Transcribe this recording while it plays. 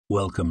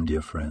Welcome,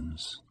 dear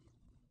friends.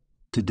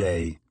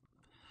 Today,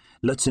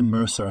 let's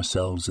immerse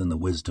ourselves in the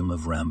wisdom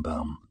of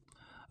Rambam,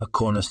 a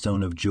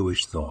cornerstone of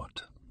Jewish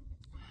thought.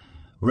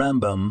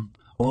 Rambam,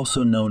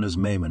 also known as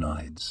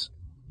Maimonides,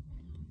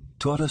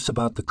 taught us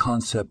about the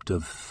concept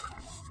of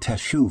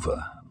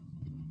Teshuvah,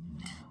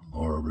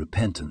 or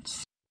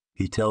repentance.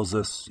 He tells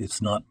us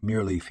it's not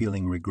merely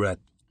feeling regret,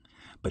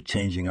 but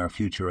changing our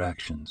future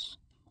actions.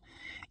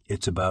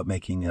 It's about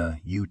making a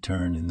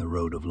U-turn in the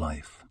road of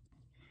life.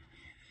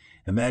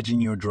 Imagine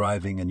you're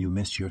driving and you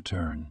miss your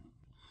turn.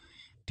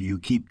 Do you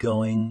keep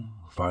going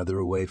farther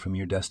away from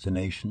your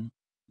destination?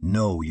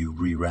 No, you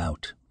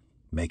reroute,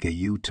 make a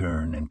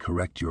U-turn and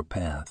correct your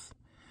path.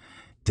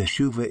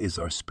 Teshuvah is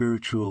our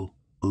spiritual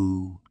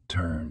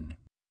U-turn.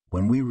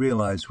 When we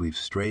realize we've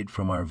strayed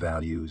from our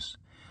values,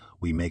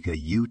 we make a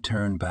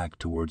U-turn back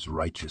towards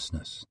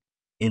righteousness.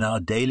 In our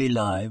daily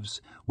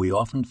lives, we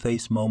often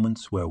face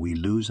moments where we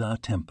lose our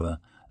temper,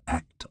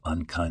 act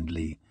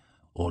unkindly,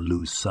 or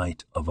lose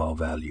sight of our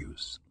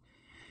values.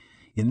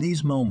 In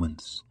these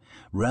moments,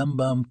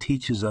 Rambam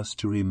teaches us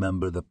to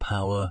remember the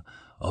power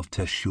of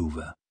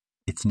Teshuvah.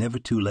 It's never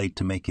too late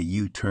to make a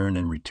U-turn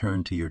and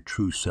return to your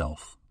true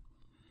self.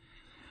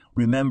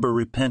 Remember,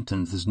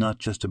 repentance is not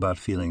just about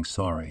feeling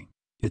sorry.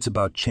 It's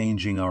about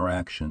changing our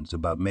actions,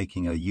 about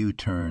making a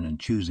U-turn and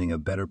choosing a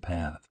better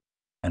path.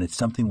 And it's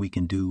something we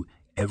can do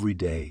every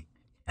day,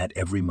 at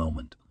every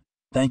moment.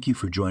 Thank you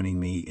for joining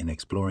me in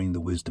exploring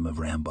the wisdom of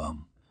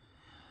Rambam.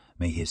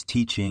 May his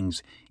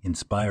teachings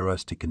inspire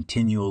us to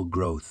continual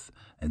growth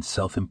and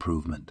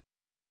self-improvement.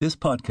 This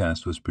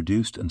podcast was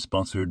produced and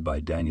sponsored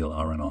by Daniel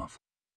Aronoff.